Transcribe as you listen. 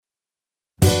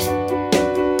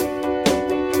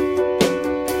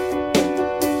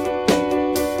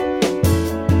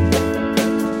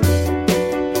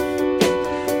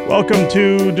Welcome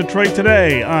to Detroit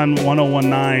Today on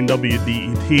 1019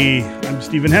 WDET. I'm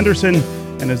Stephen Henderson,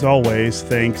 and as always,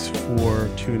 thanks for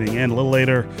tuning in. A little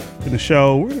later in the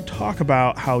show, we're going to talk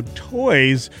about how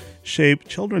toys shape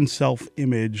children's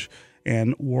self-image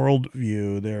and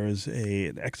worldview. There is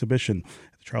an exhibition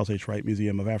at the Charles H. Wright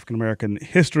Museum of African American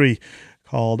History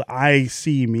called I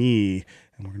See Me,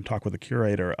 and we're going to talk with the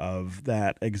curator of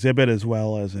that exhibit as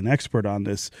well as an expert on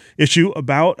this issue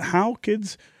about how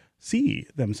kids see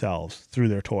themselves through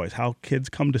their toys, how kids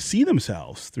come to see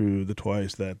themselves through the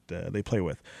toys that they play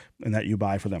with and that you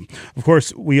buy for them. Of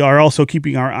course, we are also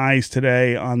keeping our eyes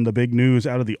today on the big news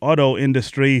out of the auto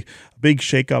industry, a big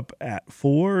shakeup at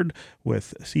Ford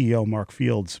with CEO Mark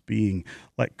Fields being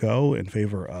let go in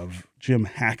favor of Jim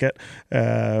Hackett.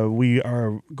 We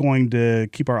are going to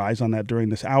keep our eyes on that during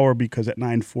this hour because at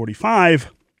 9:45,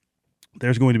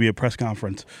 there's going to be a press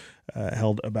conference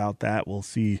held about that. We'll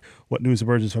see what news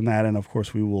emerges from that. And of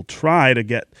course, we will try to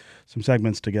get some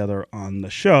segments together on the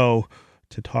show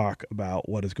to talk about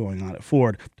what is going on at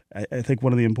Ford. I think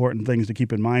one of the important things to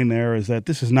keep in mind there is that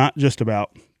this is not just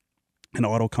about an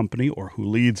auto company or who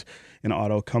leads an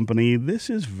auto company. This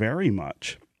is very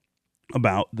much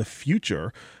about the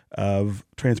future of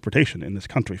transportation in this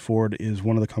country. Ford is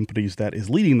one of the companies that is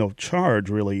leading the charge,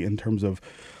 really, in terms of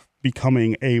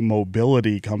becoming a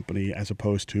mobility company as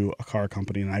opposed to a car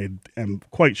company. And I am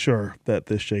quite sure that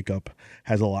this shakeup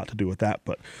has a lot to do with that,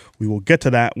 but we will get to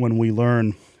that when we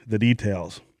learn the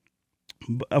details.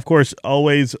 Of course,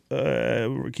 always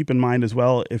keep in mind as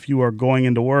well, if you are going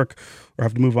into work or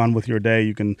have to move on with your day,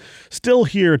 you can still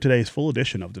hear today's full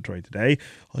edition of Detroit Today.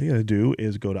 All you got to do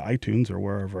is go to iTunes or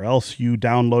wherever else you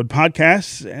download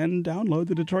podcasts and download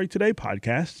the Detroit Today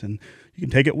podcast, and you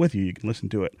can take it with you. You can listen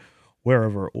to it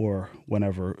wherever or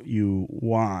whenever you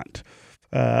want.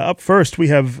 Up first, we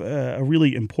have a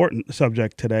really important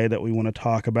subject today that we want to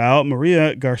talk about.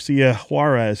 Maria Garcia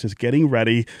Juarez is getting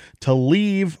ready to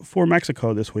leave for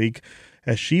Mexico this week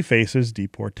as she faces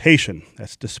deportation.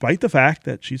 That's despite the fact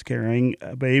that she's caring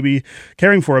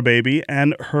for a baby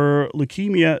and her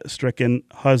leukemia-stricken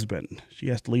husband. She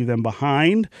has to leave them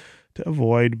behind to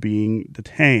avoid being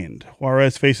detained.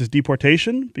 Juarez faces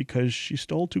deportation because she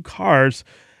stole 2 cars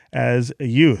as a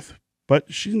youth,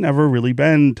 but she's never really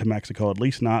been to Mexico, at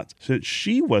least not since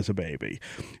she was a baby.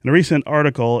 In a recent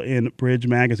article in Bridge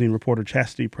magazine, reporter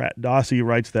Chastity Pratt-Dawsey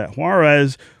writes that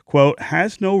Juarez, quote,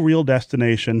 has no real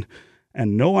destination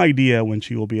and no idea when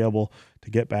she will be able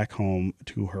to get back home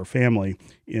to her family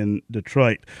in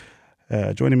Detroit.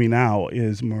 Joining me now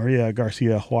is Maria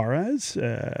Garcia Juarez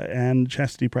and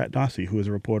Chastity Pratt-Dawsey, who is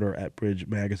a reporter at Bridge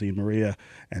magazine. Maria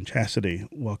and Chastity,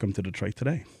 welcome to Detroit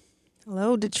Today.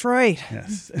 Hello, Detroit.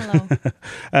 Yes.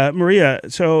 Hello. Maria,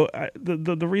 so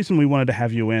the reason we wanted to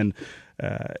have you in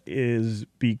is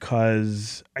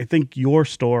because I think your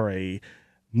story,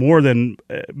 more than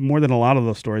a lot of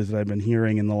the stories that I've been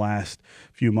hearing in the last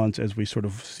few months as we sort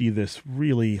of see this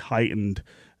really heightened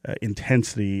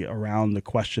intensity around the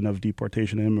question of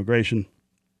deportation and immigration,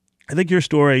 I think your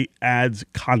story adds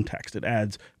context. It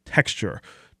adds texture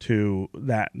to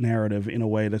that narrative in a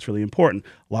way that's really important.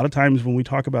 A lot of times when we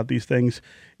talk about these things,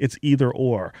 it's either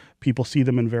or. People see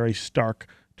them in very stark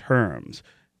terms.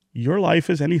 Your life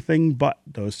is anything but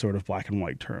those sort of black and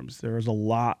white terms. There is a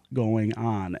lot going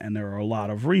on, and there are a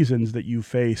lot of reasons that you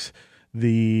face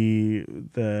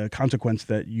the consequence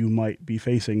that you might be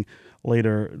facing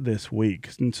later this week.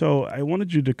 And so I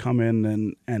wanted you to come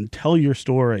in and tell your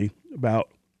story about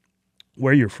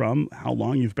where you're from, how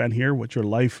long you've been here, what your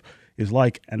life is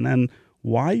like, and then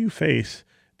why you face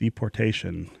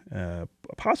deportation,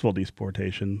 possible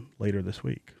deportation later this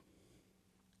week.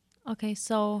 Okay,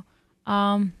 so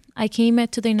I came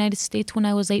to the United States when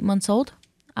I was 8 months old.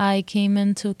 I came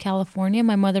into California.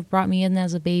 My mother brought me in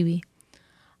as a baby.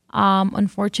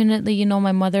 Unfortunately,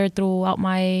 my mother throughout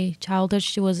my childhood,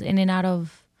 she was in and out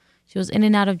of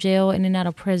jail, in and out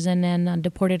of prison, and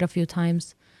deported a few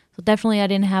times. So definitely, I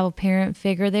didn't have a parent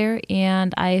figure there,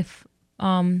 and I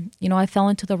fell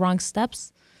into the wrong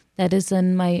steps. That is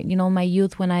in my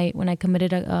youth when I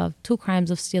committed 2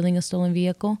 crimes of stealing a stolen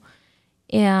vehicle,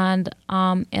 and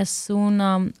as soon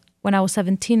when I was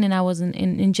 17 and I was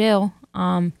in jail,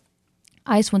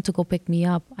 ICE went to go pick me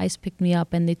up. ICE picked me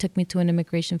up and they took me to an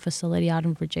immigration facility out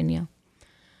in Virginia.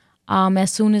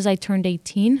 As soon as I turned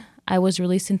 18, I was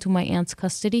released into my aunt's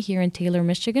custody here in Taylor,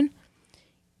 Michigan,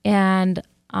 and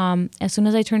as soon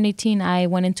as I turned 18, I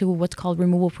went into what's called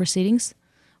removal proceedings,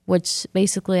 which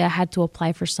basically I had to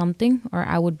apply for something or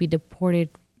I would be deported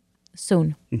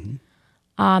soon. Mm-hmm.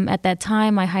 At that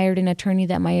time, I hired an attorney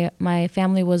that my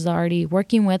family was already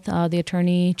working with, the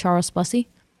attorney Charles Bussey.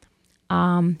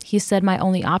 He said my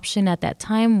only option at that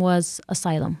time was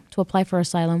asylum, to apply for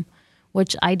asylum,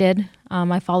 which I did.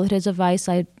 I followed his advice.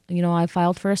 I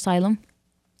filed for asylum,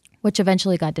 which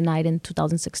eventually got denied in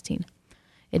 2016.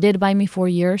 It did buy me 4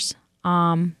 years.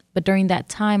 But during that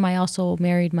time, I also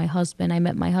married my husband. I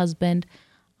met my husband.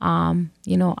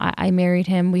 I married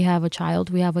him. We have a child.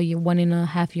 We have a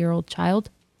 1.5-year-old child.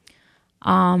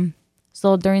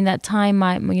 So during that time,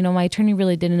 my attorney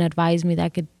really didn't advise me that I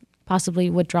could possibly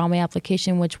withdraw my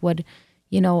application, which would,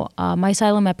 my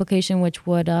asylum application, which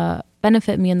would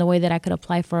benefit me in the way that I could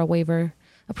apply for a waiver,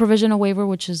 a provisional waiver,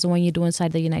 which is the one you do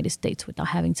inside the United States without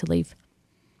having to leave.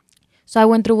 So I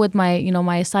went through with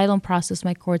my asylum process,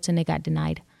 my courts, and it got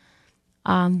denied,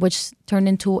 which turned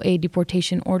into a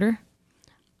deportation order.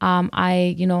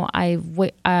 I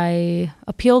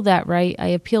appealed that, right? I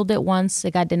appealed it once,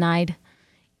 it got denied.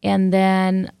 And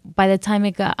then by the time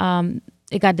it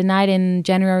got denied in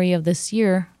January of this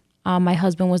year, my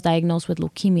husband was diagnosed with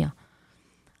leukemia.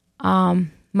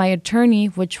 My attorney,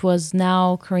 which was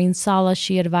now Corinne Sala,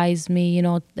 she advised me,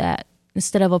 that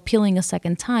instead of appealing a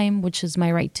second time, which is my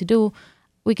right to do,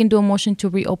 we can do a motion to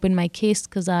reopen my case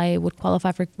because I would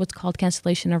qualify for what's called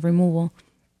cancellation of removal.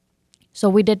 So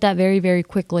we did that very, very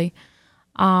quickly.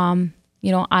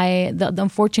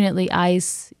 Unfortunately,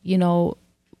 ICE,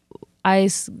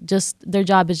 their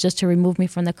job is just to remove me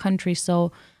from the country.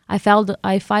 So I filed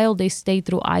a stay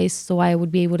through ICE so I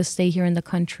would be able to stay here in the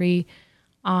country,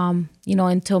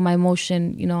 until my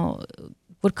motion,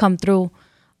 would come through.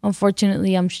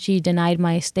 Unfortunately, she denied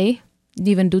my stay,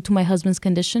 even due to my husband's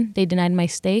condition. They denied my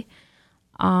stay.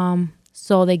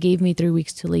 So they gave me 3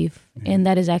 weeks to leave. Mm-hmm. And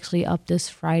that is actually up this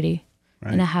Friday.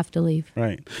 Right. And I have to leave.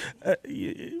 Right.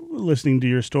 Listening to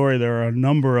your story, there are a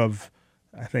number of,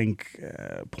 I think,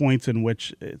 points in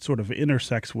which it sort of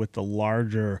intersects with the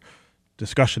larger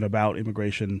discussion about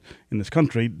immigration in this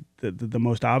country. The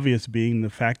most obvious being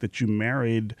the fact that you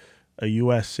married a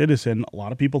U.S. citizen. A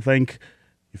lot of people think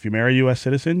if you marry a U.S.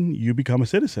 citizen, you become a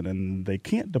citizen and they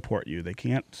can't deport you. They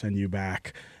can't send you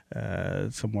back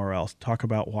somewhere else. Talk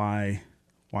about why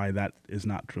that is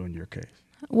not true in your case.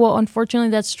 Well, unfortunately,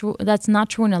 that's true. That's not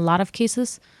true in a lot of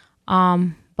cases.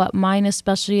 But mine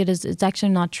especially, it's actually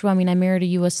not true. I mean, I married a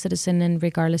U.S. citizen, and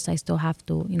regardless, I still have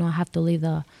to, I have to leave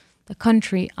the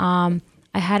country.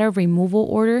 I had a removal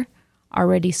order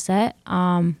already set.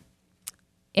 And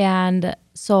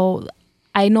so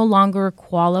I no longer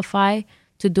qualify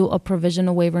to do a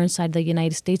provisional waiver inside the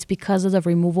United States because of the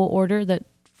removal order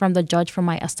from the judge for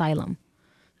my asylum.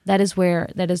 That's why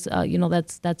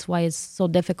it's so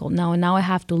difficult now. And now I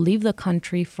have to leave the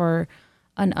country for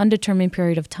an undetermined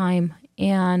period of time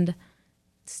and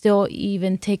still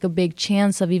even take a big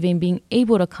chance of even being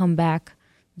able to come back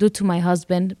due to my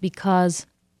husband because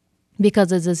of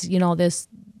this,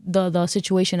 the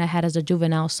situation I had as a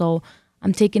juvenile. So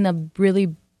I'm taking a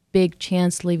really big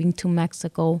chance leaving to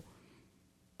Mexico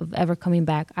of ever coming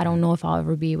back. I don't know if I'll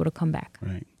ever be able to come back.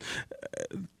 Right.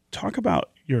 Talk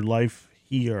about your life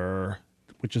here,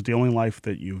 which is the only life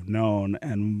that you've known,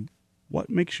 and what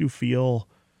makes you feel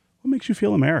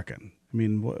American. I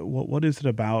mean, what is it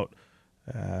about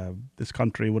this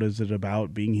country? What is it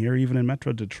about being here, even in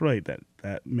Metro Detroit, that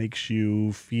makes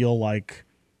you feel like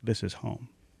this is home?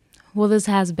 Well, this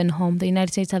has been home. The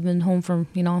United States have been home from,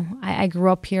 I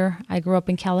grew up here. I grew up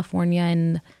in California,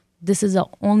 and this is the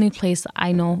only place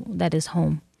I know that is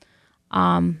home.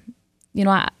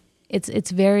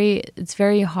 It's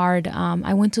very hard.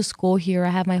 I went to school here. I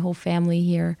have my whole family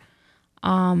here.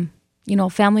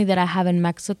 Family that I have in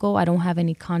Mexico, I don't have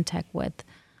any contact with.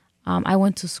 I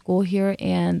went to school here,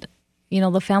 and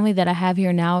the family that I have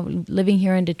here now, living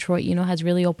here in Detroit, has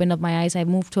really opened up my eyes. I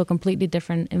moved to a completely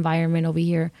different environment over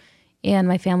here, and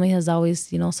my family has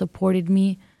always, supported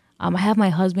me. I have my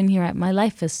husband here. My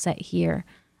life is set here.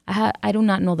 I do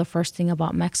not know the first thing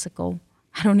about Mexico.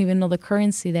 I don't even know the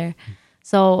currency there.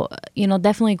 So,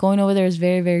 definitely going over there is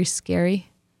very, very scary.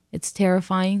 It's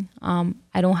terrifying.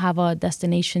 I don't have a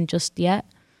destination just yet.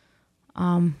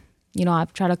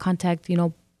 I've tried to contact,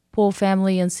 Pool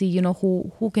family and see,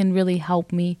 who can really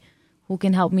help me, who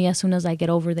can help me as soon as I get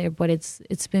over there. But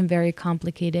it's been very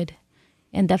complicated.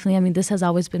 And definitely, this has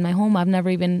always been my home.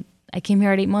 I came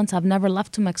here at 8 months. I've never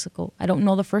left to Mexico. I don't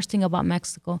know the first thing about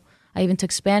Mexico. I even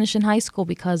took Spanish in high school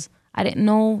because I didn't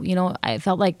know, I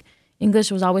felt like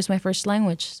English was always my first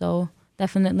language. So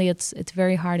definitely it's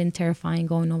very hard and terrifying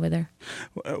going over there.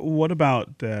 What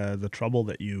about the trouble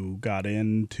that you got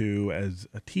into as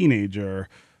a teenager?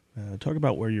 Talk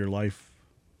about where your life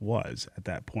was at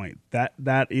that point.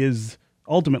 That is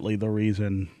ultimately the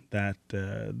reason that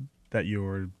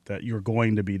you're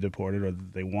going to be deported, or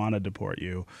that they want to deport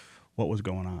you. What was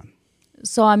going on?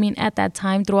 So, I mean, at that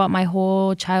time, throughout my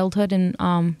whole childhood, and,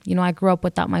 I grew up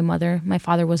without my mother. My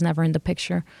father was never in the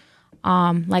picture.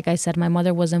 Like I said, my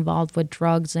mother was involved with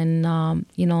drugs and,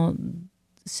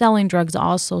 selling drugs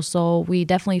also. So we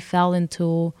definitely fell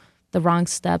into the wrong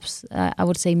steps. I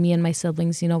would say me and my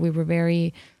siblings, we were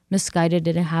very misguided,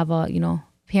 didn't have a,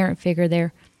 parent figure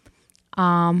there.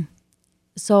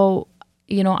 So,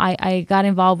 I got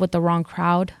involved with the wrong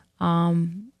crowd.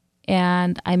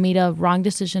 And I made a wrong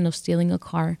decision of stealing a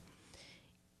car.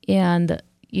 And,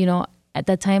 at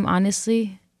that time,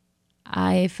 honestly,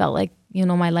 I felt like,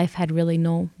 my life had really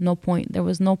no point. There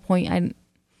was no point.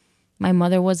 My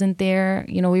mother wasn't there.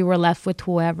 We were left with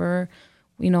whoever,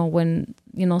 when,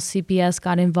 CPS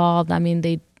got involved. I mean,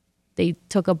 they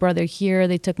took a brother here,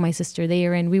 they took my sister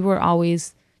there, and we were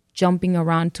always jumping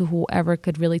around to whoever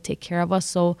could really take care of us.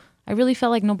 So I really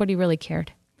felt like nobody really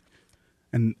cared.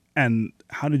 And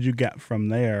how did you get from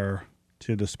there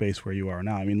to the space where you are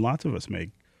now? I mean, lots of us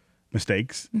make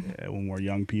mistakes when we're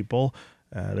young people.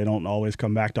 They don't always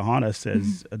come back to haunt us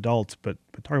as adults, but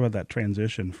talk about that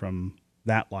transition from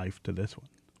that life to this one.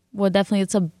 Well, definitely,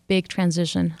 it's a big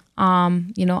transition.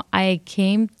 I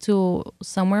came to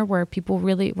somewhere where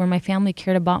where my family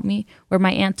cared about me, where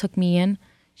my aunt took me in.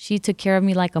 She took care of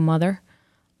me like a mother.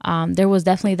 There was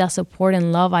definitely that support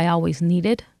and love I always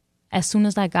needed. As soon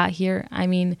as I got here, I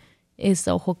mean, it's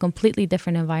a whole completely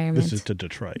different environment. This is to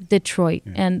Detroit.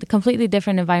 Yeah. And completely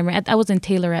different environment. I was in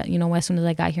Taylor, as soon as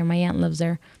I got here. My aunt lives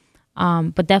there.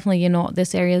 But definitely,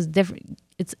 this area is different.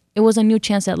 It was a new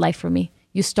chance at life for me.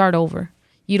 You start over.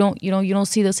 You don't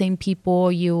see the same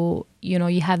people. You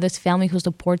have this family who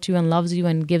supports you and loves you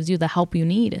and gives you the help you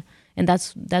need. And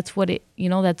that's what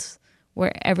that's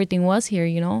where everything was here.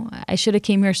 I should have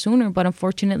came here sooner, but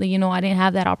unfortunately, I didn't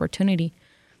have that opportunity.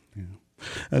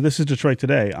 This is Detroit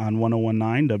Today on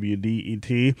 101.9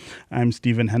 WDET. I'm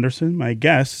Stephen Henderson. My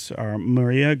guests are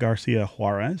Maria Garcia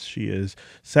Juarez. She is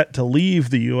set to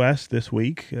leave the U.S. this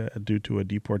week due to a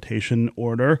deportation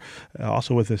order.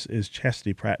 Also with us is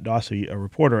Chastity Pratt-Dawsey, a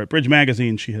reporter at Bridge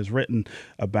Magazine. She has written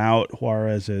about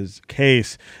Juarez's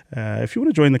case. If you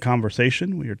want to join the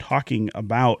conversation, we are talking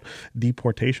about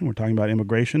deportation. We're talking about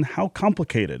immigration, how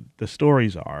complicated the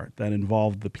stories are that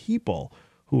involve the people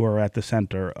who are at the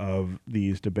center of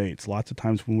these debates. Lots of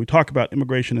times when we talk about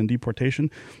immigration and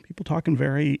deportation, people talk in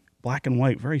very black and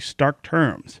white, very stark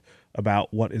terms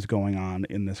about what is going on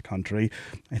in this country.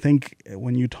 I think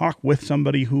when you talk with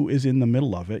somebody who is in the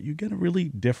middle of it, you get a really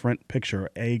different picture,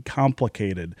 a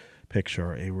complicated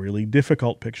picture, a really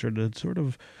difficult picture to sort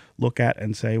of look at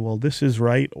and say, well, this is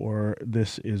right or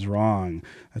this is wrong.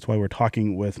 That's why we're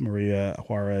talking with Maria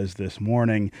Juarez this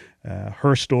morning.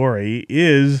 Her story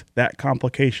is that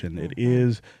complication. It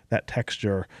is that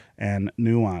texture and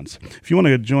nuance. If you want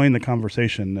to join the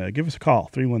conversation, give us a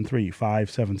call.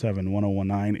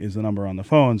 313-577-1019 is the number on the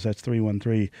phones. That's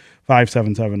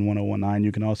 313-577-1019.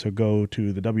 You can also go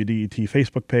to the WDET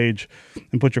Facebook page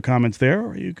and put your comments there,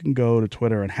 or you can go to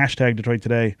Twitter and hashtag Detroit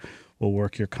Today. We'll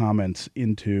work your comments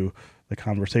into the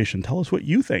conversation. Tell us what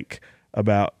you think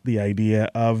about the idea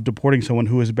of deporting someone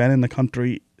who has been in the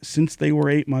country since they were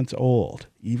 8 months old,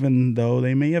 even though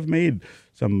they may have made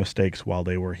some mistakes while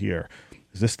they were here.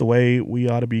 Is this the way we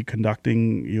ought to be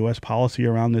conducting U.S. policy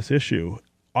around this issue?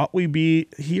 Ought we be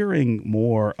hearing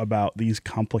more about these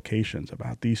complications,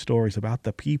 about these stories, about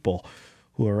the people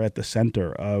who are at the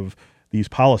center of these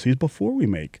policies before we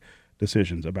make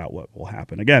decisions about what will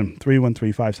happen? Again,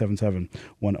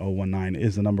 313-577-1019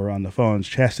 is the number on the phones.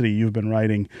 Chastity, you've been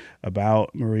writing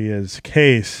about Maria's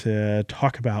case.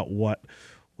 Talk about what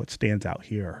stands out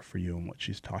here for you and what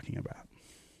she's talking about.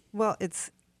 Well,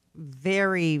 it's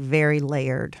very, very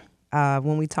layered.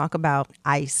 When we talk about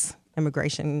ICE,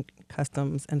 Immigration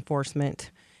Customs Enforcement,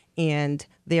 and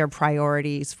their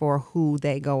priorities for who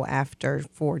they go after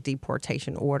for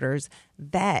deportation orders,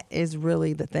 that is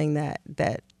really the thing that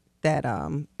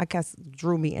I guess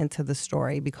drew me into the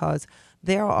story, because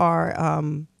there are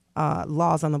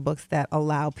laws on the books that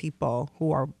allow people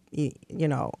who are,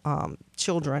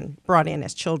 children, brought into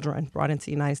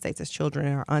the United States as children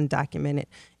and are undocumented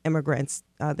immigrants.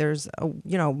 There's,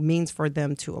 means for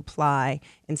them to apply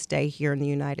and stay here in the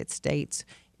United States.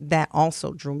 That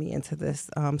also drew me into this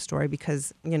story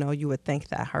because, you would think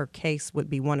that her case would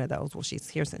be one of those. Well, she's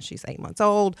here since she's 8 months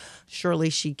old. Surely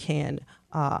she can,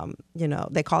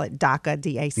 they call it DACA,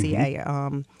 D-A-C-A.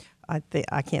 Mm-hmm.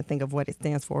 I can't think of what it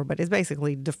stands for, but it's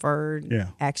basically deferred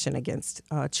action against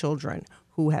children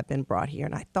who have been brought here.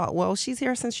 And I thought, well, she's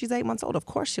here since she's 8 months old. Of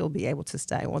course she'll be able to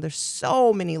stay. Well, there's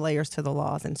so many layers to the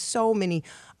laws and so many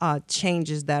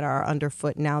changes that are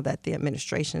underfoot now that the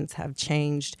administrations have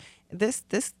changed. This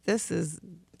is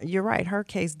you're right. Her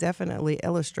case definitely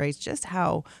illustrates just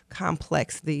how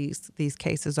complex these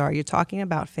cases are. You're talking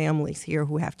about families here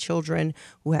who have children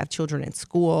in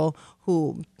school,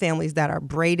 who families that are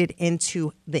braided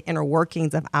into the inner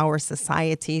workings of our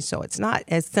society. So it's not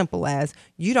as simple as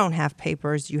you don't have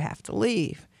papers, you have to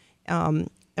leave.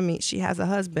 She has a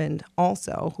husband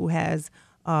also who has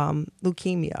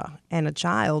leukemia and a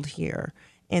child here.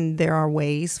 And there are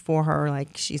ways for her,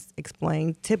 like she's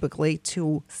explained, typically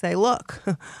to say, look,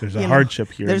 there's a hardship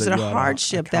here. There's a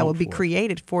hardship that will be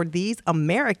created for these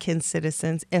American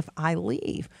citizens if I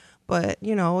leave. But,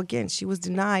 again, she was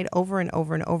denied over and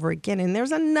over and over again. And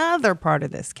there's another part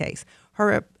of this case.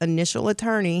 Her initial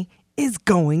attorney is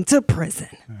going to prison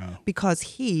because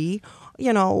he,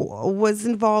 was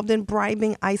involved in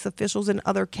bribing ICE officials in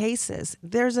other cases.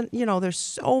 There's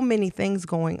so many things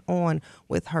going on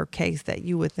with her case that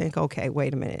you would think, okay,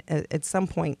 wait a minute. At some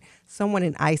point, someone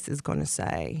in ICE is going to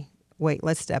say, wait,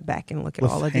 let's step back and look at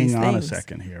all of these things. Hang on a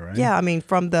second here, right? Yeah,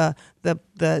 from the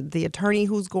attorney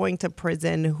who's going to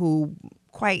prison, who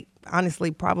quite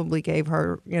honestly probably gave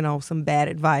her, some bad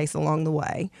advice along the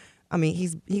way.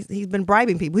 He's been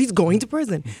bribing people. He's going to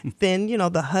prison. Then,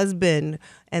 the husband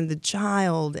and the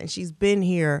child, and she's been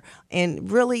here. And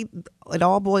really, it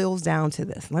all boils down to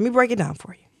this. Let me break it down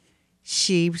for you.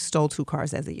 She stole 2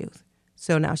 cars as a youth.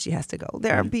 So now she has to go.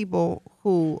 There are people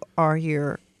who are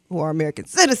here who are American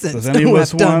citizens. Does any of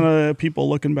us want people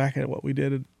looking back at what we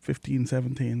did at 15,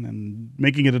 17 and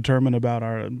making a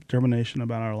determination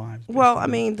about our lives? Well,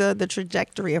 the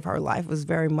trajectory of her life was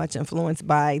very much influenced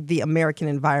by the American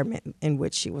environment in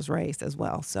which she was raised as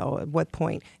well. So at what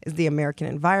point is the American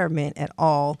environment at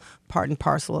all part and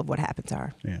parcel of what happened to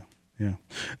her? Yeah.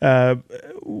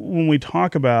 When we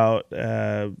talk about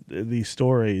these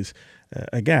stories,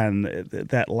 again,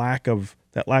 that lack of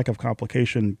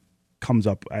complication comes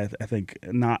up, I think,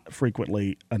 not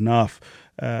frequently enough.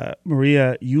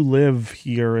 Maria, you live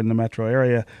here in the metro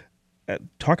area.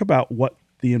 Talk about what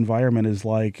the environment is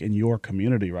like in your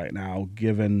community right now,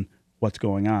 given what's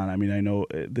going on. I know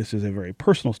this is a very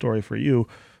personal story for you,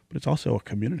 but it's also a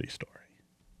community story.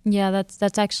 Yeah,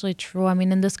 that's actually true.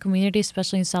 In this community,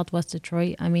 especially in Southwest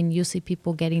Detroit, you see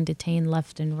people getting detained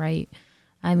left and right.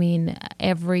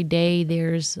 Every day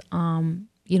there's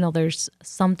there's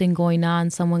something going on.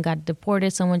 Someone got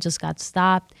deported. Someone just got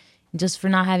stopped. Just for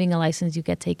not having a license, you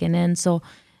get taken in. So,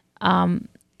 all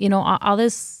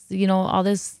this,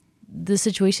 this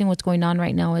situation, what's going on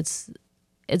right now, it's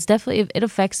definitely, it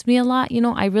affects me a lot.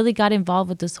 I really got involved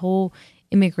with this whole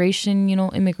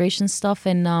immigration stuff.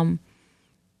 And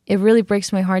it really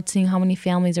breaks my heart seeing how many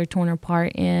families are torn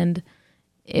apart. And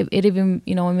it even,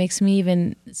 it makes me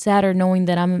even sadder knowing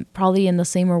that I'm probably in the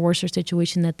same or worse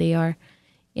situation that they are.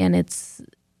 And it's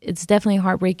definitely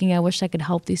heartbreaking. I wish I could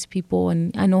help these people,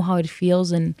 and I know how it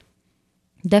feels. And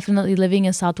definitely living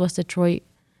in Southwest Detroit,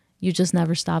 you just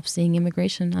never stop seeing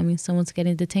immigration. Someone's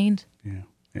getting detained. Yeah.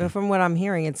 But from what I'm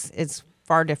hearing, it's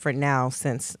far different now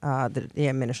since the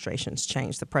administration's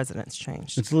changed, the president's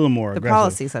changed. It's a little more aggressive. The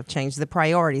policies have changed. The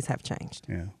priorities have changed.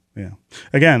 Yeah.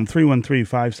 Again,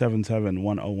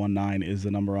 313-577-1019 is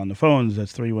the number on the phones.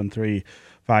 That's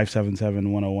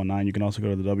 313-577-1019. You can also go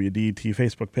to the WDET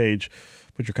Facebook page,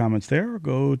 put your comments there, or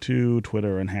go to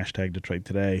Twitter and hashtag Detroit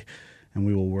Today, and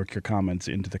we will work your comments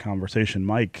into the conversation.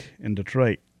 Mike in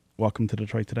Detroit, welcome to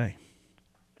Detroit Today.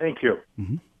 Thank you.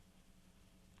 Mm-hmm.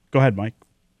 Go ahead, Mike.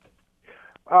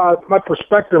 My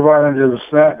perspective on it is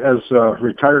that as a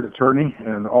retired attorney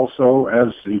and also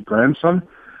as the grandson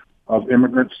of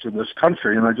immigrants to this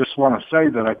country, and I just want to say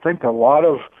that I think a lot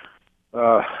of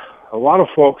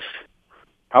folks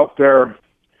out there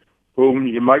whom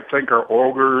you might think are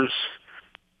ogres,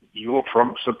 evil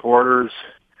Trump supporters,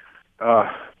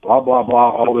 blah blah blah,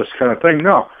 all this kind of thing.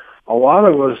 No, a lot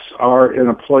of us are in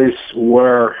a place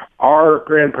where our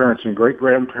grandparents and great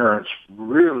grandparents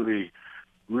really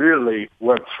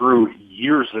went through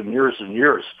years and years and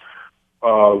years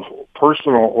of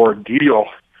personal ordeal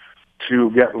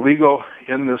to get legal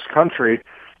in this country.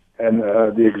 And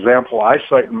the example I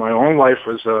cite in my own life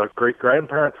was a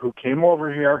great-grandparent who came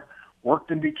over here,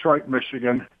 worked in Detroit,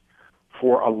 Michigan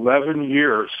for 11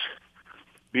 years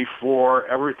before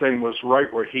everything was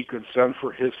right where he could send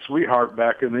for his sweetheart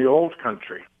back in the old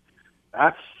country.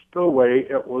 That's the way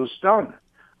it was done.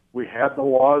 We had the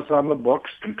laws on the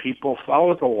books, and people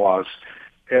followed the laws.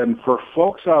 And for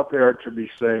folks out there to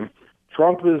be saying,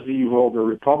 Trump is evil, the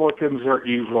Republicans are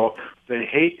evil, they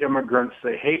hate immigrants,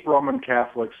 they hate Roman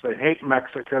Catholics, they hate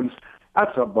Mexicans,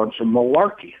 that's a bunch of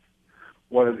malarkey.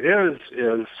 What it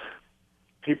is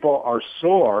people are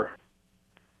sore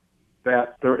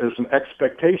that there is an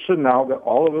expectation now that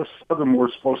all of a sudden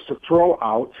we're supposed to throw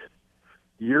out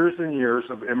years and years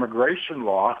of immigration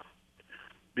law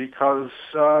because,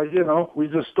 we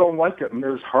just don't like it. And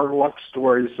there's hard luck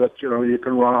stories that, you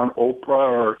can run on Oprah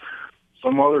or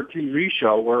some other TV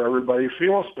show where everybody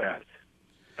feels bad.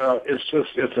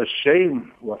 It's a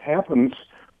shame what happens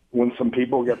when some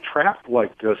people get trapped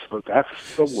like this, but that's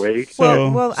the way.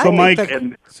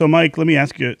 Mike, let me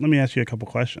ask you a couple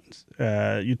questions.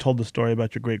 You told the story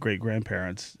about your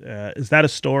great-great-grandparents. Is that a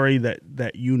story that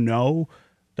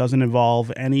doesn't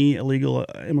involve any illegal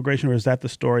immigration, or is that the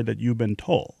story that you've been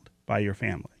told by your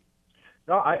family?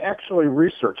 No, I actually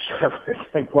researched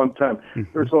everything one time.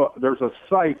 Mm-hmm. There's a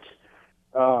site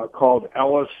called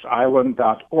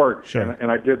ellisisland.org. Sure. And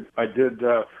I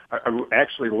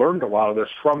actually learned a lot of this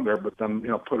from there, but then,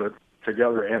 put it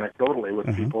together anecdotally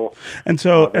with people.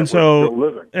 So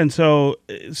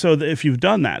if you've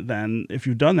done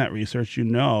that research,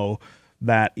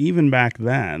 that even back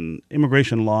then,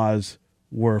 immigration laws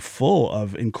were full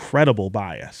of incredible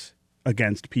bias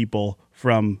against people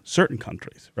from certain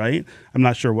countries, right? I'm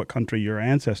not sure what country your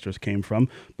ancestors came from,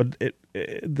 but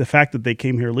the fact that they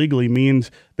came here legally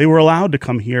means they were allowed to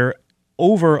come here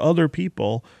over other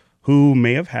people who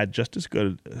may have had just as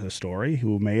good a story,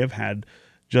 who may have had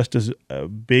just as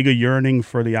big a yearning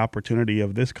for the opportunity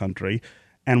of this country,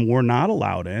 and were not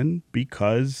allowed in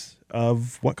because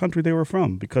of what country they were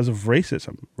from, because of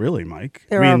racism, really, Mike.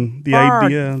 The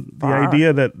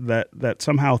idea that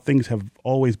somehow things have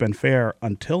always been fair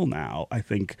until now, I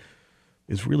think,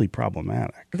 is really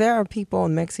problematic. There are people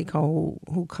in Mexico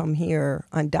who come here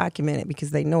undocumented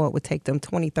because they know it would take them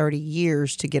 20, 30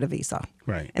 years to get a visa.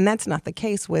 Right. And that's not the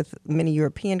case with many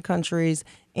European countries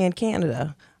and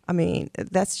Canada. I mean,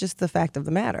 that's just the fact of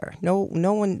the matter. No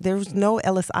one. There's no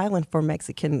Ellis Island for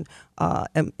Mexican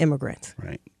immigrants.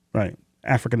 Right.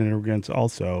 African immigrants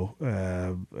also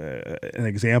an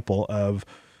example of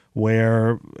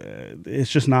where it's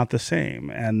just not the same.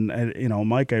 And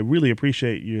Mike, I really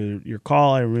appreciate your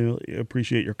call. I really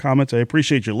appreciate your comments. I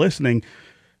appreciate you listening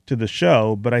to the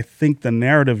show. But I think the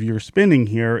narrative you're spinning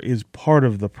here is part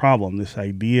of the problem. This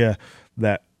idea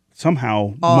that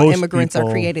somehow all immigrants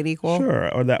are created equal.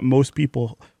 Sure, or that most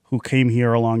people who came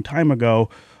here a long time ago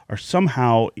are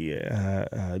somehow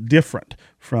different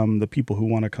from the people who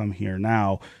want to come here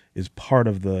now is part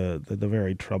of the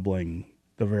very troubling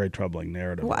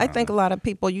narrative. Well, I think a lot of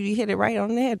people, you hit it right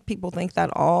on the head. People think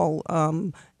that all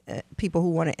people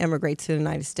who want to immigrate to the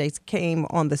United States came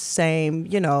on the same,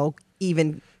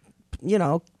 even,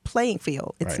 playing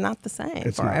field. It's not the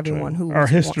same for everyone who. Our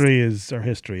history is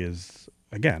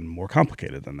again more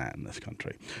complicated than that in this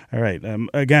country. All right.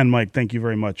 Again, Mike, thank you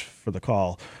very much for the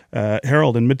call.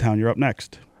 Harold in Midtown, you're up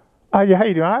next. Yeah, how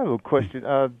you doing? I have a question.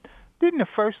 Didn't the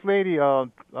first lady,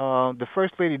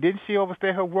 didn't she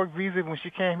overstay her work visa when she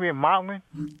came here modeling?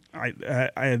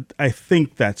 I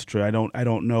think that's true. I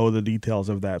don't know the details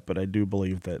of that, but I do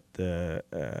believe that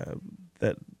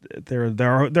that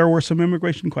there were some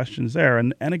immigration questions there,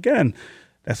 and again,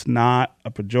 that's not a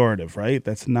pejorative, right?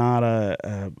 That's not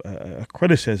a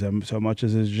criticism so much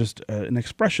as it's just an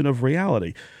expression of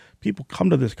reality. People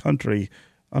come to this country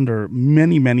under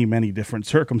many, many, many different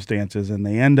circumstances, and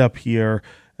they end up here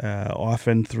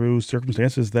often through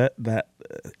circumstances that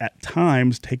at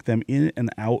times take them in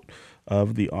and out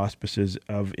of the auspices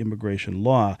of immigration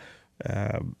law.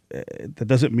 That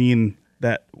doesn't mean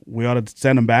that we ought to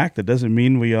send them back. That doesn't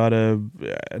mean we ought to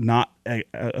not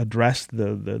address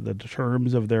the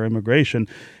terms of their immigration.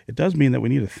 It does mean that we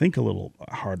need to think a little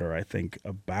harder, I think,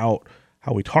 about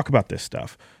how we talk about this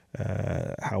stuff,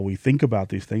 how we think about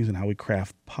these things, and how we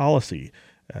craft policy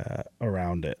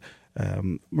around it.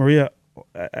 Maria,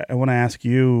 I want to ask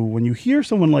you, when you hear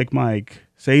someone like Mike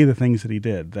say the things that he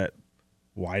did, that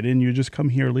why didn't you just come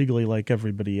here legally like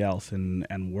everybody else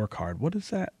and work hard? What is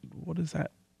that?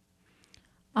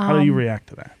 How do you react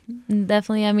to that?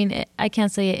 Definitely. I mean, I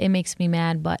can't say it makes me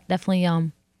mad, but definitely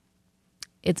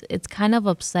it's kind of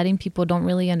upsetting. People don't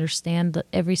really understand that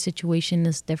every situation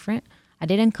is different. I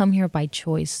didn't come here by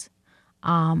choice.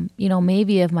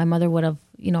 Maybe if my mother would have,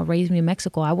 raised me in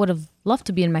Mexico, I would have loved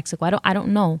to be in Mexico. I don't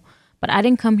know. But I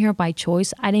didn't come here by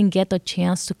choice. I didn't get the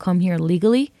chance to come here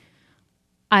legally.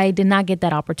 I did not get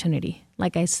that opportunity.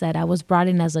 Like I said, I was brought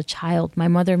in as a child. My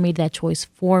mother made that choice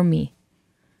for me.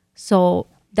 So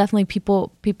definitely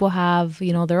people have,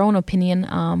 their own opinion.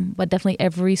 But definitely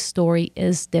every story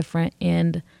is different.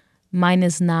 And mine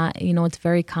is not, it's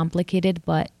very complicated.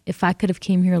 But if I could have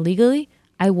came here legally,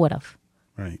 I would have.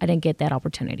 Right. I didn't get that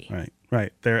opportunity.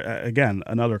 Right. There, again,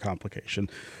 another complication.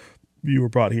 you were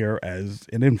brought here as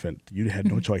an infant. You had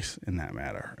no choice in that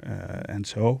matter. And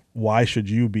so why should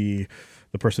you be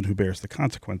the person who bears the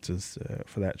consequences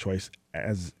for that choice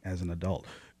as an adult?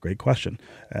 Great question.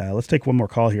 Let's take one more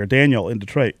call here. Daniel in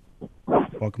Detroit.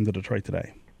 Welcome to Detroit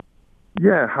Today.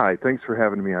 Yeah, hi. Thanks for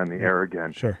having me on the air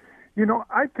again. Sure. You know,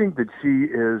 I think that she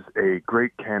is a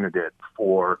great candidate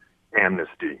for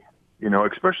amnesty, you know,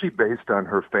 especially based on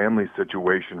her family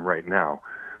situation right now.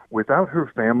 Without her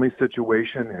family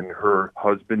situation and her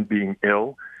husband being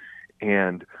ill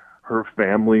and her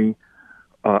family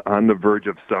on the verge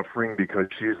of suffering because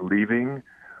she's leaving,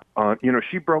 you know,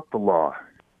 she broke the law,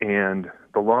 and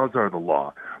the laws are the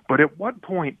law. But at what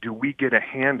point do we get a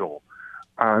handle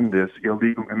on this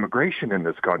illegal immigration in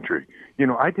this country? You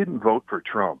know, I didn't vote for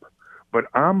Trump, but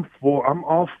I'm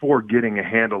all for getting a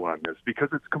handle on this because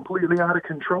it's completely out of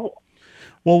control.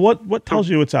 Well, what tells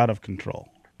you it's out of control?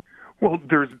 Well,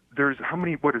 there's how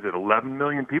many? What is it? 11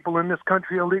 million people in this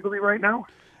country illegally right now.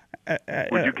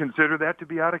 Would you consider that to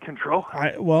be out of control?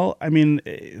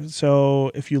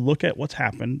 So if you look at what's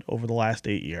happened over the last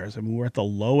 8 years, I mean, we're at the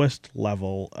lowest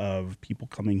level of people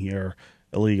coming here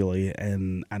illegally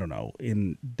in, I don't know,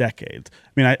 in decades.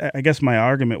 I mean, I guess my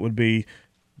argument would be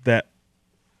that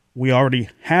we already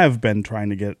have been trying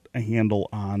to get a handle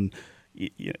on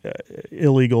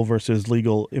illegal versus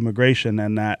legal immigration,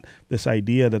 and that this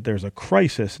idea that there's a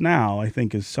crisis now, I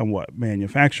think, is somewhat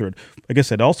manufactured. I guess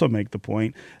I'd also make the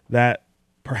point that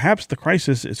perhaps the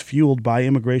crisis is fueled by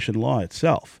immigration law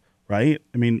itself, right?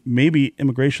 I mean, maybe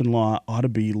immigration law ought to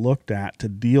be looked at to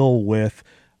deal with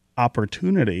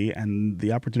opportunity and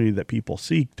the opportunity that people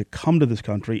seek to come to this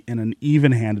country in an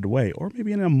even-handed way, or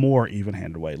maybe in a more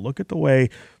even-handed way. Look at the way,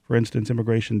 for instance,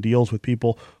 immigration deals with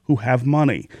people who have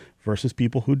money versus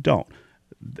people who don't.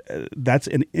 It's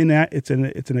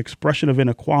an expression of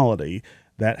inequality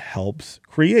that helps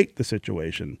create the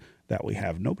situation that we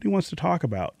have. Nobody wants to talk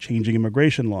about changing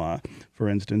immigration law, for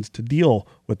instance, to deal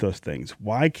with those things.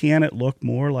 Why can't it look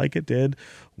more like it did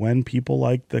when people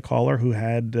like the caller who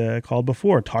had called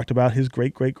before talked about his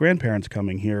great-great-grandparents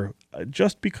coming here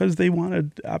just because they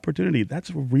wanted opportunity?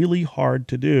 That's really hard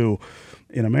to do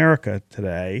in America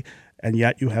today, and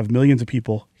yet you have millions of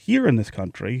people here in this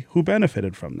country who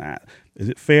benefited from that. Is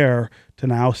it fair to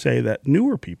now say that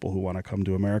newer people who want to come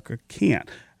to America can't?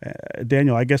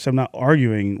 Daniel, I guess I'm not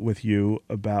arguing with you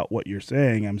about what you're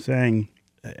saying. I'm saying,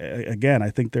 again, I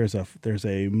think there's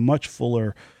a much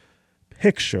fuller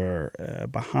picture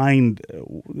behind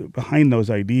those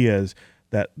ideas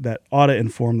that ought to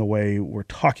inform the way we're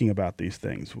talking about these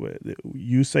things.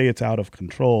 You say it's out of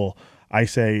control. I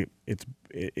say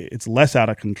it's less out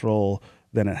of control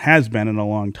than it has been in a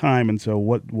long time. And so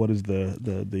what is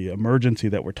the emergency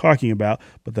that we're talking about?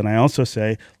 But then I also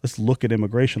say, let's look at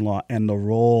immigration law and the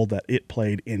role that it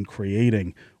played in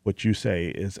creating what you say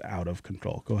is out of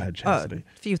control. Go ahead, Chastity.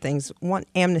 A few things. One,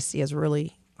 amnesty is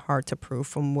really hard to prove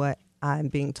from what I'm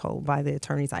being told by the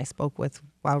attorneys I spoke with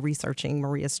while researching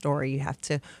Maria's story. You have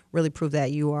to really prove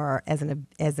that you are, as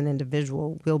an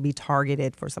individual, will be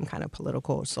targeted for some kind of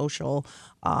political or social,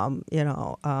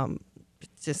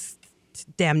 just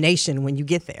damnation when you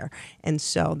get there. And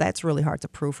so that's really hard to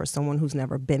prove for someone who's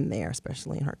never been there,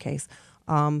 especially in her case.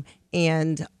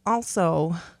 And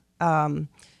also,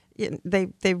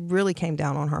 they really came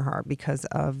down on her hard because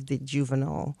of the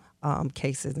juvenile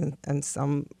cases and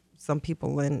some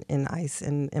people in ICE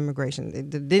and immigration they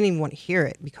didn't even want to hear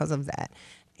it because of that,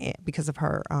 because of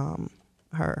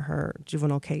her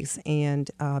juvenile case. And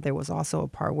there was also a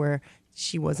part where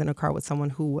she was in a car with someone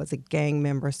who was a gang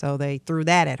member, so they threw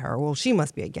that at her. Well, she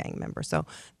must be a gang member. So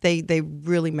they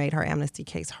really made her amnesty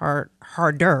case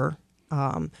harder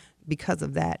because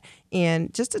of that.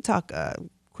 And just to talk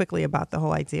quickly about the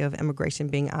whole idea of immigration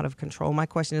being out of control, my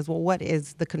question is, well, what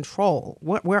is the control?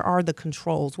 Where are the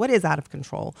controls? What is out of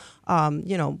control?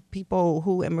 People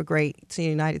who immigrate to the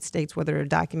United States, whether they're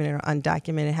documented or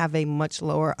undocumented, have a much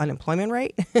lower unemployment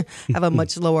rate, have a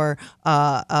much lower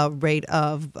rate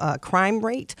of crime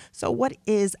rate. So what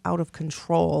is out of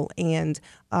control? And,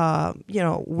 why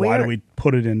do we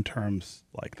put it in terms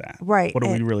like that? Right. What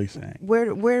are we really saying? Where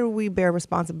do we bear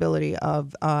responsibility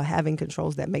of having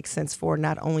controls that make sense for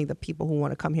not only the people who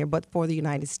want to come here, but for the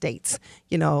United States?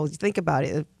 Think about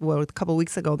it. Well, a couple of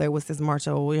weeks ago, there was this march,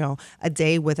 a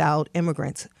day without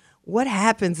immigrants. What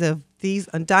happens if these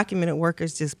undocumented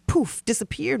workers just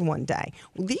disappeared one day?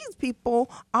 Well, these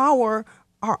people are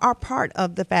part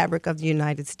of the fabric of the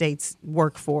United States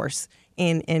workforce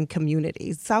and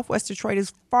communities. Southwest Detroit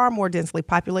is far more densely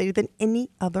populated than any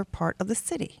other part of the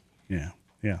city. Yeah,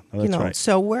 that's right.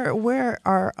 So what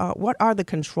are the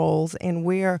controls, and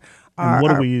where are? And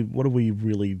what do we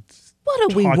really? What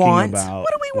do we talking want? about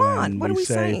What do we want? when What are we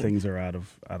say saying? things are out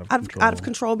of control? Out of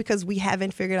control because we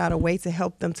haven't figured out a way to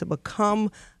help them to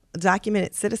become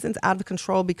documented citizens. Out of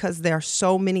control because there are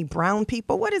so many brown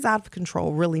people. What does out of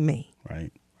control really mean?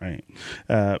 Right.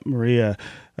 Maria,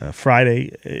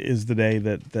 Friday is the day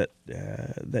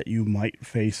that you might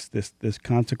face this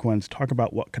consequence. Talk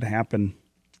about what could happen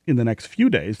in the next few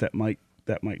days that might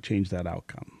change that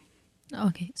outcome.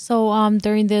 Okay, so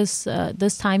during this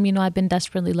time, I've been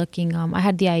desperately looking. I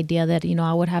had the idea that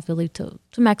I would have to leave to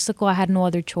Mexico. I had no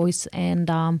other choice, and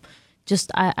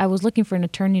I was looking for an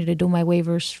attorney to do my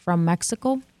waivers from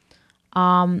Mexico.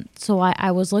 So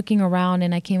I was looking around,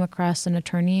 and I came across an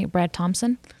attorney, Brad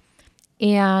Thompson,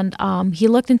 and he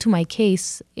looked into my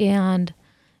case, and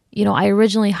I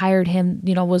originally hired him,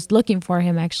 was looking for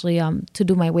him actually to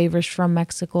do my waivers from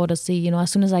Mexico to see,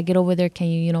 as soon as I get over there, can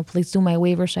you, please do my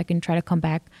waivers so I can try to come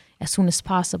back as soon as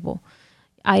possible.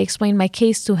 I explained my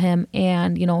case to him,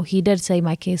 and, he did say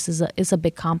my case is a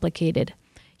bit complicated.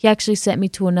 He actually sent me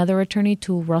to another attorney,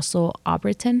 to Russell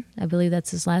Auberton, I believe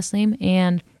that's his last name,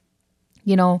 and,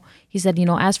 he said,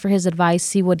 ask for his advice,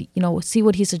 see what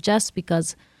he suggests,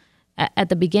 because at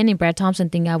the beginning, Brad Thompson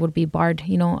think I would be barred.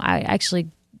 I actually,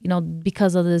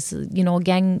 because of this,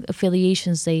 gang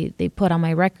affiliations they put on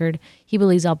my record, he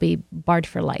believes I'll be barred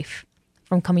for life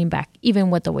from coming back, even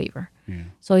with the waiver. Yeah.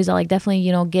 So he's like,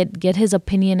 definitely, get his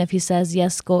opinion. If he says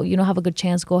yes, go, have a good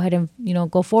chance, go ahead and,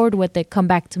 go forward with it, come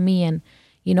back to me, and,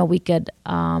 we could,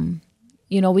 I'll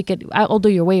do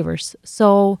your waivers.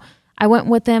 So I went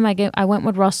with him. I went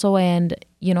with Russell, and,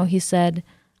 he said,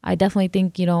 I definitely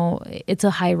think, it's a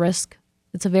high risk.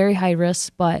 It's a very high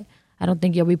risk, but I don't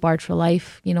think you'll be barred for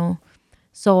life,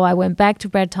 So I went back to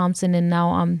Brad Thompson, and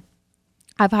now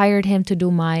I've hired him to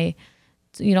do my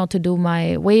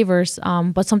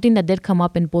waivers. But something that did come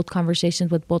up in both conversations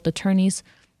with both attorneys,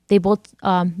 they both,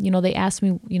 they asked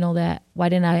me, that why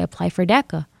didn't I apply for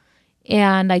DACA?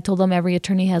 And I told them every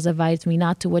attorney has advised me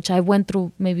not to, which I went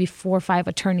through maybe 4 or 5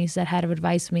 attorneys that had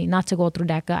advised me not to go through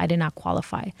DACA. I did not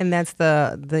qualify. And that's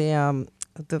the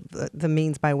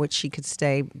means by which she could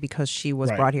stay because she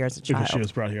was brought here as a child. Because she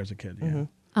was brought here as a kid, yeah.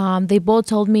 Mm-hmm. They both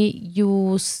told me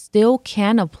you still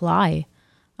can apply.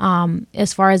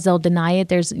 As far as they'll deny it,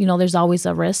 there's always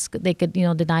a risk. They could,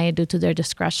 deny it due to their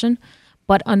discretion.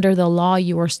 But under the law,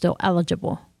 you are still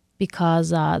eligible because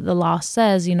the law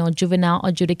says, juvenile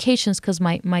adjudications, because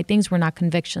my things were not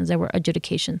convictions, they were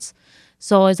adjudications.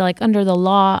 So it's like under the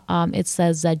law, it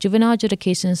says that juvenile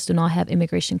adjudications do not have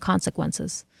immigration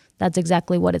consequences. That's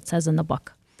exactly what it says in the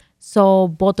book. So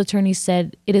both attorneys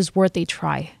said it is worth a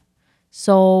try.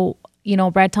 So,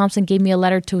 Brad Thompson gave me a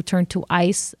letter to turn to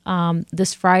ICE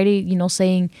this Friday,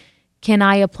 saying, can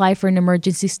I apply for an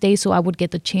emergency stay so I would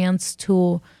get the chance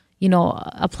to,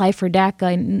 apply for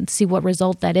DACA and see what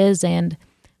result that is. And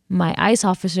my ICE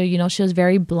officer, she was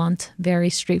very blunt, very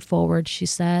straightforward. She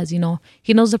says, he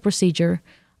knows the procedure.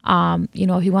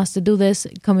 He wants to do this,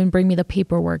 come and bring me the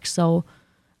paperwork. So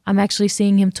I'm actually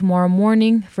seeing him tomorrow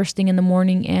morning, first thing in the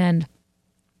morning, and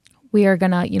we are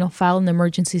gonna, file an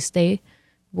emergency stay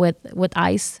with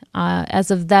ICE. As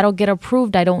if that'll get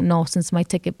approved, I don't know, since my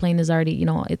ticket plane is already,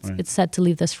 it's set to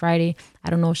leave this Friday.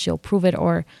 I don't know if she'll approve it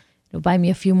or buy me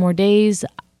a few more days.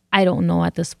 I don't know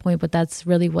at this point, but that's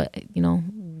really what,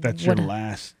 That's your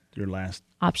last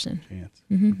option. Chance.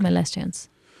 Mm-hmm, okay. My last chance.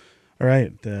 All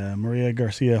right. Maria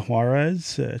Garcia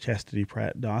Juarez, Chastity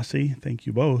Pratt Dossie, thank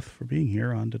you both for being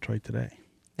here on Detroit Today.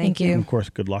 Thank you. And of course,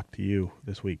 good luck to you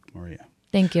this week, Maria.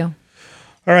 Thank you.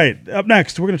 All right. Up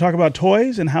next, we're going to talk about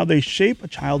toys and how they shape a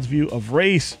child's view of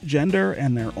race, gender,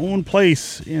 and their own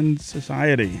place in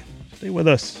society. Stay with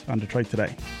us on Detroit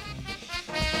Today.